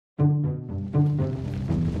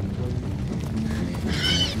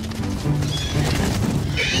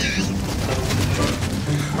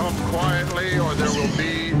will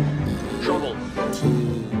be trouble.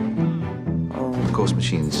 Oh, of course,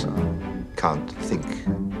 machines can't think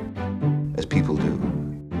as people do.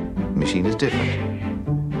 The machine is different.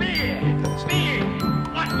 Big!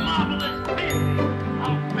 What marvelous big!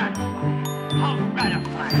 How gratifying! How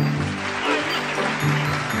gratifying!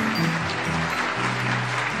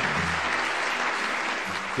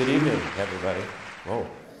 Good evening, everybody. Whoa.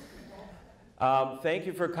 Thank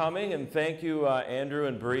you for coming, and thank you, Andrew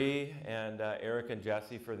and Bree and Eric and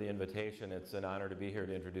Jesse for the invitation. It's an honor to be here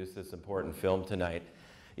to introduce this important film tonight.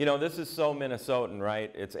 You know, this is so Minnesotan,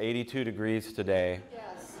 right? It's 82 degrees today.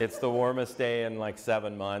 Yes. It's the warmest day in like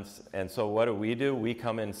 7 months. And so what do? We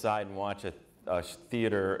come inside and watch a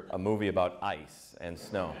movie about ice and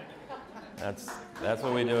snow. That's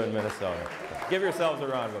what we do in Minnesota. Give yourselves a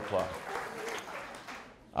round of applause.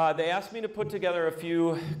 They asked me to put together a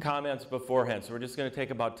few comments beforehand, so we're just going to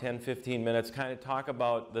take about 10-15 minutes, kind of talk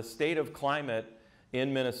about the state of climate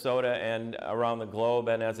in Minnesota and around the globe,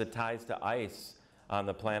 and as it ties to ice on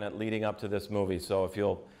the planet leading up to this movie. So if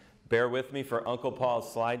you'll bear with me for Uncle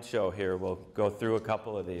Paul's slideshow here, we'll go through a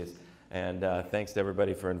couple of these. And thanks to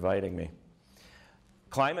everybody for inviting me.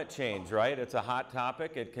 Climate change, right? It's a hot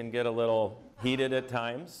topic. It can get a little heated at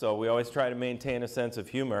times, so we always try to maintain a sense of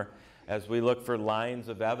humor as we look for lines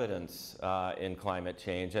of evidence in climate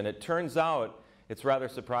change. And it turns out, it's rather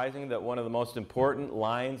surprising that one of the most important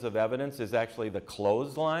lines of evidence is actually the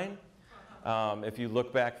clothesline. If you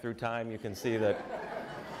look back through time, you can see that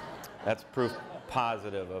that's proof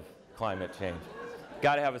positive of climate change.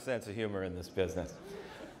 Got to have a sense of humor in this business.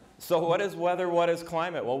 So what is weather? What is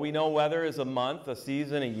climate? Well, we know weather is a month, a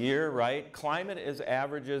season, a year, right? Climate is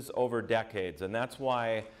averages over decades, and that's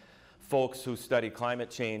why folks who study climate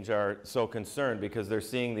change are so concerned, because they're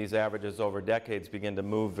seeing these averages over decades begin to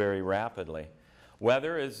move very rapidly.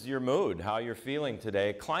 Weather is your mood, how you're feeling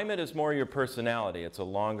today. Climate is more your personality. It's a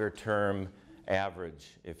longer-term average,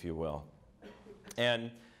 if you will.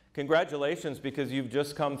 And congratulations, because you've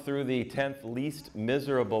just come through the 10th least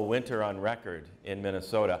miserable winter on record in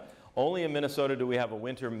Minnesota. Only in Minnesota do we have a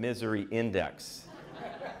winter misery index.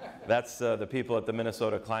 That's the people at the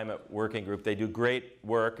Minnesota Climate Working Group. They do great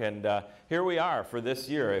work, and here we are for this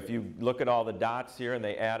year. If you look at all the dots here and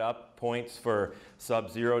they add up points for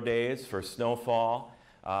sub-zero days, for snowfall,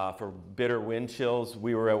 for bitter wind chills,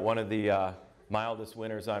 we were at one of the mildest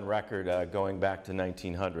winters on record going back to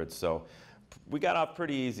 1900. So we got off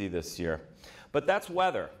pretty easy this year. But that's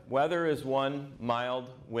weather. Weather is one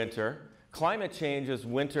mild winter. Climate change is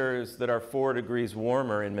winters that are 4 degrees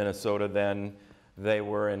warmer in Minnesota than they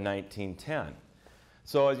were in 1910.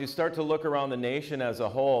 So as you start to look around the nation as a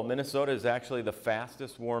whole, Minnesota is actually the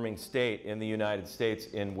fastest warming state in the United States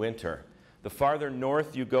in winter. The farther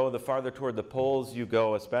north you go, the farther toward the poles you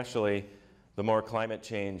go especially, the more climate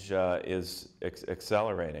change is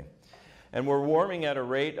accelerating. And we're warming at a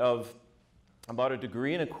rate of about 1.25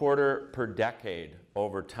 degrees per decade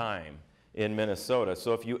over time in Minnesota.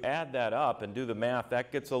 So if you add that up and do the math,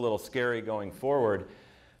 that gets a little scary going forward,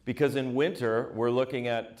 because in winter, we're looking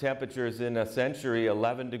at temperatures in a century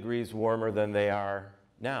 11 degrees warmer than they are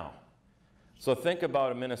now. So think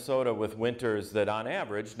about a Minnesota with winters that on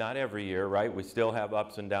average, not every year, right? We still have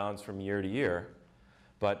ups and downs from year to year,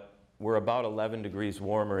 but we're about 11 degrees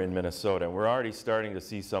warmer in Minnesota. We're already starting to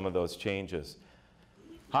see some of those changes.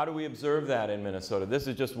 How do we observe that in Minnesota? This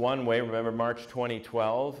is just one way. Remember March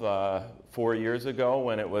 2012, 4 years ago,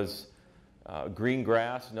 when it was green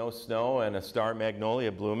grass, no snow, and a star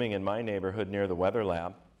magnolia blooming in my neighborhood near the weather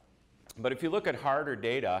lab. But if you look at harder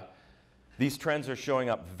data, these trends are showing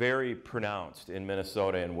up very pronounced in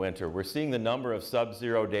Minnesota in winter. We're seeing the number of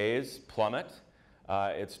sub-zero days plummet.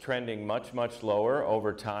 It's trending much, much lower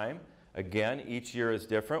over time. Again, each year is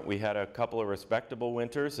different. We had a couple of respectable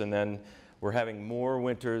winters, and then we're having more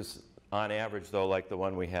winters on average, though, like the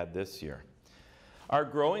one we had this year. Our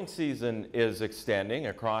growing season is extending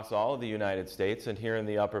across all of the United States and here in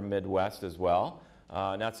the upper Midwest as well.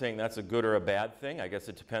 Not saying that's a good or a bad thing. I guess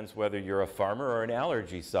it depends whether you're a farmer or an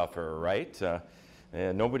allergy sufferer, right?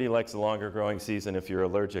 And nobody likes a longer growing season if you're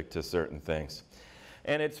allergic to certain things.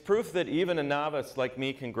 And it's proof that even a novice like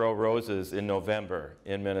me can grow roses in November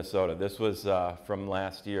in Minnesota. This was from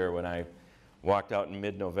last year when I walked out in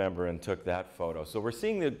mid-November and took that photo. So we're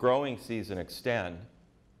seeing the growing season extend.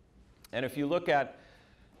 And if you look at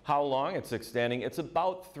how long it's extending, it's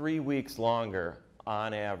about 3 weeks longer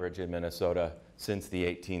on average in Minnesota since the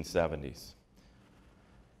 1870s.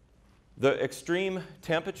 The extreme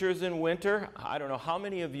temperatures in winter, I don't know, how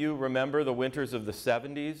many of you remember the winters of the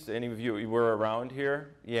 70s? Any of you were around here?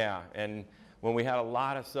 Yeah, and when we had a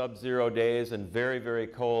lot of sub-zero days and very, very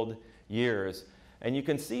cold years. And you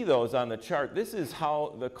can see those on the chart. This is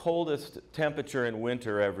how the coldest temperature in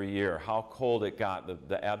winter every year, how cold it got,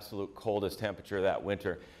 the absolute coldest temperature that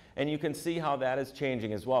winter. And you can see how that is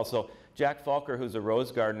changing as well. So Jack Falker, who's a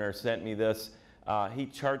rose gardener, sent me this. He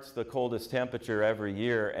charts the coldest temperature every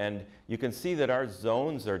year, and you can see that our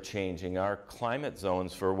zones are changing, our climate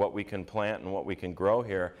zones for what we can plant and what we can grow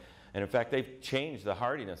here. And in fact, they've changed the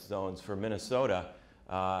hardiness zones for Minnesota.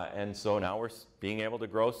 And so now we're being able to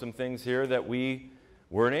grow some things here that we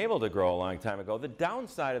weren't able to grow a long time ago. The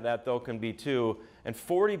downside of that, though, can be too, and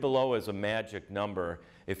 40 below is a magic number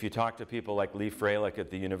if you talk to people like Lee Freilich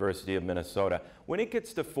at the University of Minnesota. When it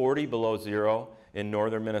gets to 40 below zero in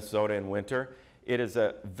northern Minnesota in winter, it is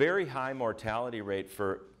a very high mortality rate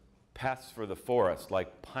for pests for the forest,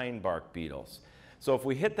 like pine bark beetles. So if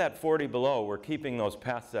we hit that 40 below, we're keeping those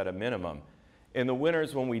pests at a minimum. In the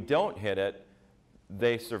winters when we don't hit it,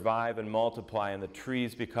 they survive and multiply, and the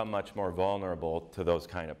trees become much more vulnerable to those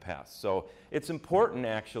kind of pests. So it's important,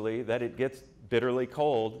 actually, that it gets bitterly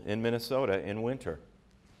cold in Minnesota in winter.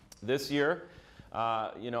 This year,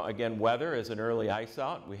 again, weather is an early ice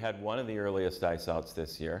out. We had one of the earliest ice outs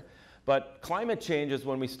this year. But climate change is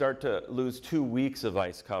when we start to lose 2 weeks of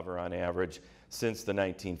ice cover on average since the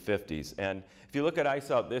 1950s. And if you look at ice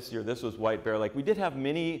out this year, this was White Bear Lake. We did have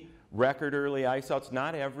many record early ice outs,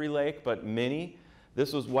 not every lake, but many.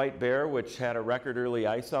 This was White Bear, which had a record early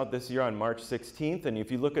ice out this year on March 16th. And if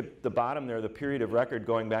you look at the bottom there, the period of record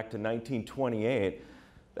going back to 1928,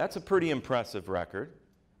 that's a pretty impressive record.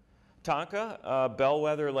 Tonka,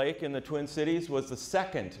 Bellwether Lake in the Twin Cities, was the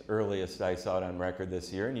second earliest ice out on record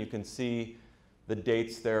this year. And you can see the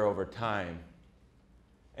dates there over time.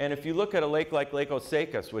 And if you look at a lake like Lake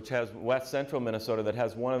Osakis, which has west central Minnesota, that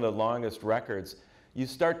has one of the longest records, you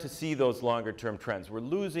start to see those longer term trends. We're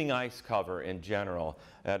losing ice cover in general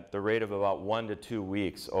at the rate of about 1 to 2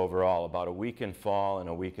 weeks overall, about a week in fall and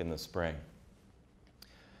a week in the spring.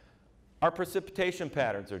 Our precipitation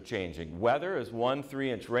patterns are changing. Weather is 1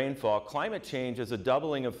 3-inch rainfall. Climate change is a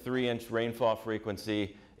doubling of 3-inch rainfall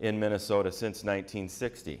frequency in Minnesota since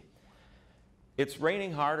 1960. It's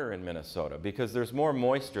raining harder in Minnesota because there's more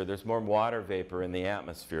moisture, there's more water vapor in the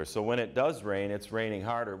atmosphere. So when it does rain, it's raining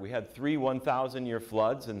harder. We had 3 1,000-year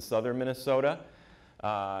floods in southern Minnesota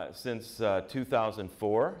since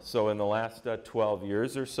 2004, so in the last 12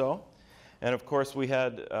 years or so. And of course, we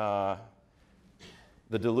had the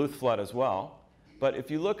Duluth flood as well. But if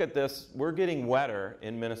you look at this, we're getting wetter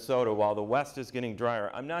in Minnesota while the west is getting drier.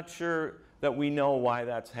 I'm not sure that we know why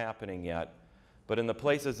that's happening yet. But in the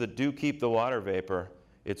places that do keep the water vapor,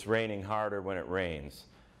 it's raining harder when it rains.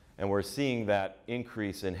 And we're seeing that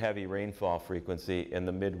increase in heavy rainfall frequency in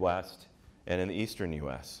the Midwest and in the eastern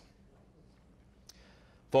U.S.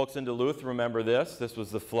 Folks in Duluth remember this. This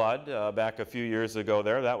was the flood back a few years ago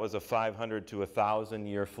there. That was a 500 to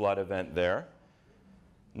 1,000-year flood event there.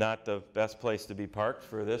 Not the best place to be parked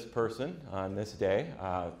for this person on this day.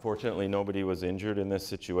 Fortunately, nobody was injured in this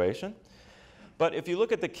situation. But if you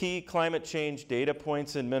look at the key climate change data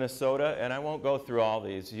points in Minnesota, and I won't go through all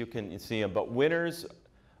these, you can see them, but winters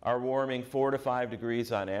are warming 4 to 5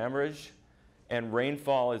 degrees on average, and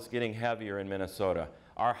rainfall is getting heavier in Minnesota.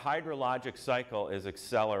 Our hydrologic cycle is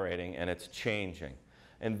accelerating and it's changing.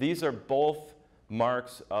 And these are both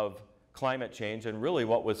marks of climate change and really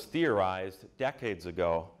what was theorized decades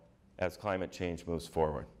ago as climate change moves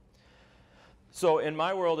forward. So in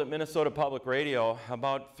my world at Minnesota Public Radio,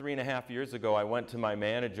 about 3.5 years ago, I went to my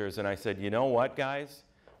managers and I said, you know what, guys?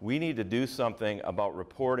 We need to do something about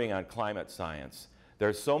reporting on climate science.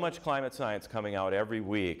 There's so much climate science coming out every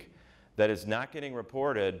week that is not getting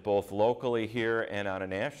reported both locally here and on a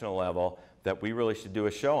national level that we really should do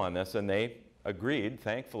a show on this. And they agreed,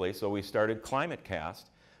 thankfully, so we started ClimateCast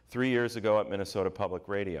 3 years ago at Minnesota Public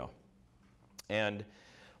Radio. And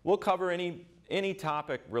we'll cover any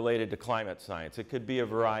topic related to climate science. It could be a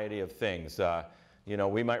variety of things.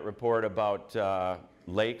 We might report about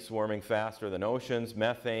lakes warming faster than oceans,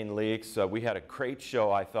 methane leaks. We had a great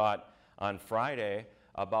show, I thought, on Friday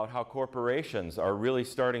about how corporations are really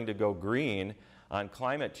starting to go green on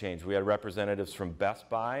climate change. We had representatives from Best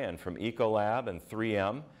Buy and from Ecolab and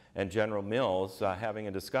 3M and General Mills having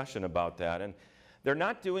a discussion about that. And they're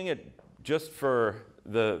not doing it just for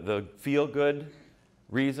the feel-good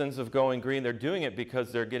reasons of going green. They're doing it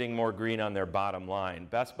because they're getting more green on their bottom line.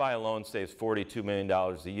 Best Buy alone saves $42 million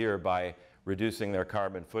a year by reducing their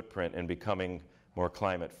carbon footprint and becoming more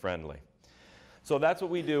climate friendly. So that's what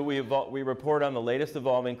we do. We report on the latest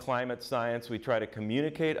evolving climate science. We try to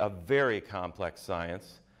communicate a very complex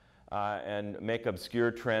science and make obscure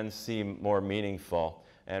trends seem more meaningful.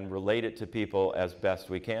 and relate it to people as best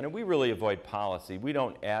we can. And we really avoid policy. We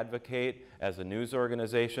don't advocate as a news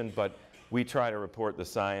organization, but we try to report the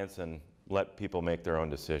science and let people make their own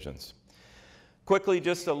decisions. Quickly,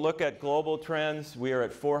 just to look at global trends, we are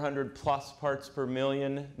at 400 plus parts per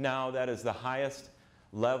million now. That is the highest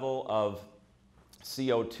level of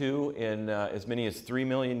CO2 in as many as 3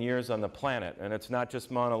 million years on the planet. And it's not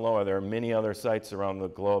just Mauna Loa. There are many other sites around the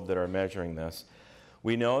globe that are measuring this.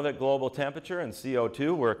 We know that global temperature and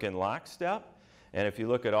CO2 work in lockstep. And if you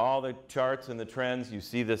look at all the charts and the trends, you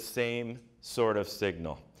see the same sort of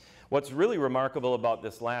signal. What's really remarkable about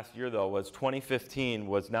this last year, though, was 2015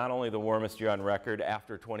 was not only the warmest year on record,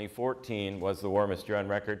 after 2014 was the warmest year on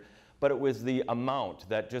record, but it was the amount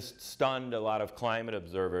that just stunned a lot of climate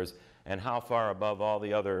observers and how far above all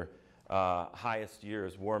the other highest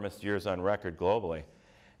years, warmest years on record globally.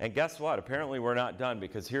 And guess what? Apparently we're not done,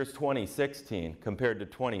 because here's 2016 compared to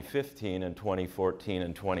 2015 and 2014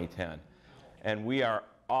 and 2010. And we are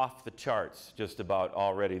off the charts just about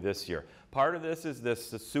already this year. Part of this is this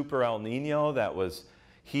super El Nino that was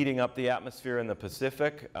heating up the atmosphere in the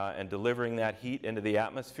Pacific and delivering that heat into the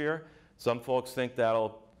atmosphere. Some folks think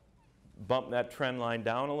that'll bump that trend line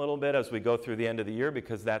down a little bit as we go through the end of the year,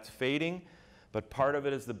 because that's fading. But part of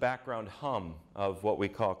it is the background hum of what we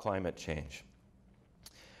call climate change.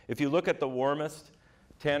 If you look at the warmest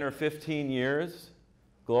 10 or 15 years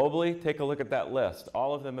globally, take a look at that list.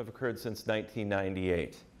 All of them have occurred since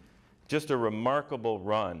 1998. Just a remarkable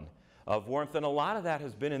run of warmth, and a lot of that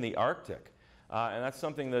has been in the Arctic. And that's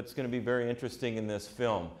something that's going to be very interesting in this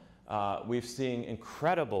film. We've seen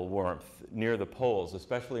incredible warmth near the poles,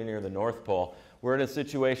 especially near the North Pole. We're in a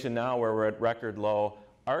situation now where we're at record low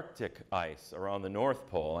Arctic ice around the North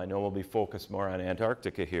Pole. I know we'll be focused more on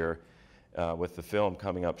Antarctica here with the film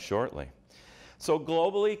coming up shortly. So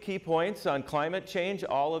globally, key points on climate change.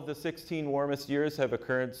 All of the 16 warmest years have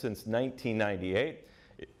occurred since 1998.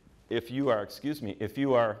 If you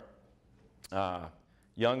are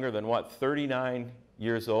younger than, what, 39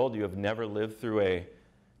 years old, you have never lived through a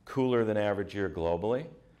cooler than average year globally.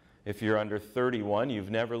 If you're under 31, you've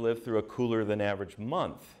never lived through a cooler than average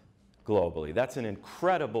month globally. That's an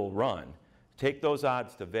incredible run. Take those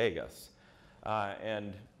odds to Vegas.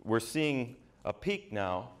 And we're seeing a peak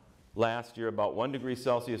now, last year about 1 degree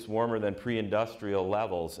Celsius warmer than pre-industrial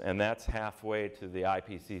levels, and that's halfway to the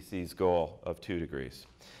IPCC's goal of 2 degrees.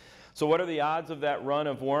 So what are the odds of that run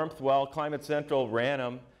of warmth? Well, Climate Central ran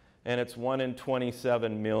them, and it's 1 in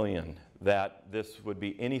 27 million that this would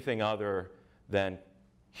be anything other than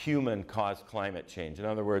human-caused climate change. In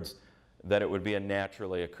other words, that it would be a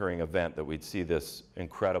naturally occurring event that we'd see this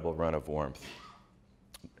incredible run of warmth.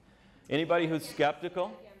 Anybody who's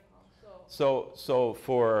skeptical? So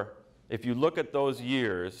if you look at those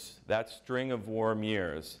years, that string of warm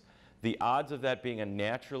years, the odds of that being a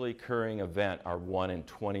naturally occurring event are 1 in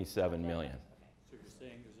 27 million. So you're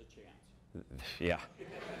saying there's a chance? Yeah.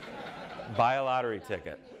 Buy a lottery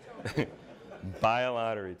ticket. Buy a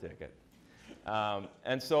lottery ticket.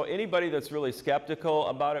 And so anybody that's really skeptical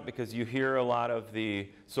about it, because you hear a lot of the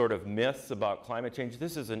sort of myths about climate change,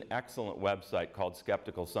 this is an excellent website called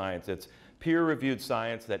Skeptical Science. It's peer-reviewed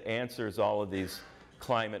science that answers all of these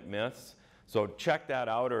climate myths. So check that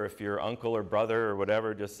out, or if your uncle or brother or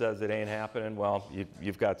whatever just says it ain't happening, well,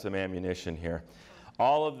 you've got some ammunition here.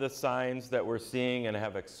 All of the signs that we're seeing and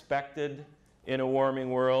have expected in a warming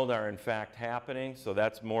world are in fact happening, so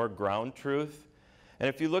that's more ground truth. And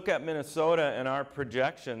if you look at Minnesota and our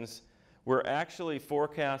projections, we're actually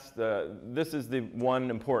forecast, this is the one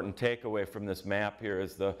important takeaway from this map here,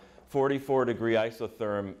 is the 44-degree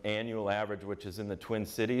isotherm annual average, which is in the Twin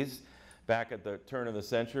Cities, back at the turn of the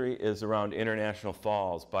century, is around International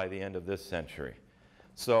Falls by the end of this century.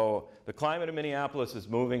 So the climate of Minneapolis is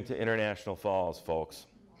moving to International Falls, folks.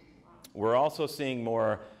 We're also seeing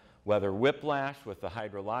more weather whiplash with the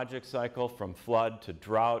hydrologic cycle. From flood to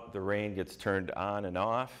drought, the rain gets turned on and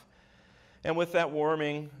off. And with that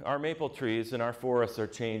warming, our maple trees and our forests are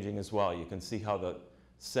changing as well. You can see how the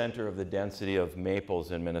center of the density of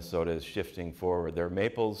maples in Minnesota is shifting forward. There are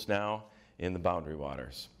maples now in the boundary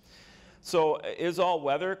waters. So is all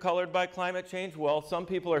weather colored by climate change? Well, some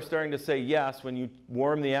people are starting to say yes. When you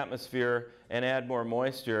warm the atmosphere and add more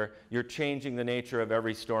moisture, you're changing the nature of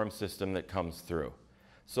every storm system that comes through.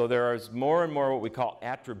 So there is more and more what we call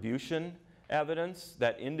attribution evidence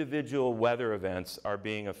that individual weather events are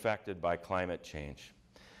being affected by climate change.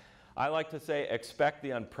 I like to say expect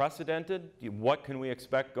the unprecedented. What can we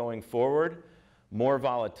expect going forward? More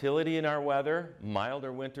volatility in our weather,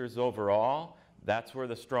 milder winters overall. That's where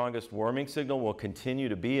the strongest warming signal will continue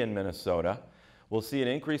to be in Minnesota. We'll see an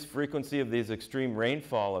increased frequency of these extreme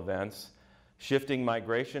rainfall events, shifting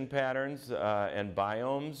migration patterns and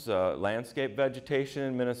biomes, landscape vegetation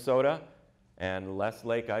in Minnesota, and less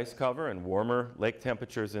lake ice cover and warmer lake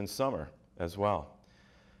temperatures in summer as well.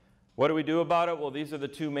 What do we do about it? Well, these are the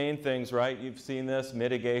two main things, right? You've seen this,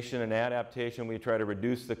 mitigation and adaptation. We try to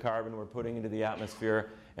reduce the carbon we're putting into the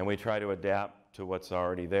atmosphere, and we try to adapt to what's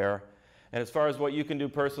already there. And as far as what you can do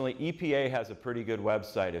personally, EPA has a pretty good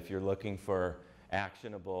website if you're looking for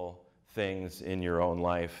actionable things in your own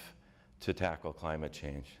life to tackle climate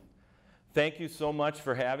change. Thank you so much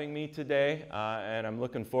for having me today, and I'm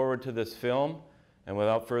looking forward to this film. And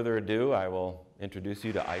without further ado, I will introduce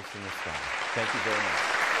you to Ice in the Sky. Thank you very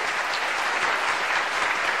much.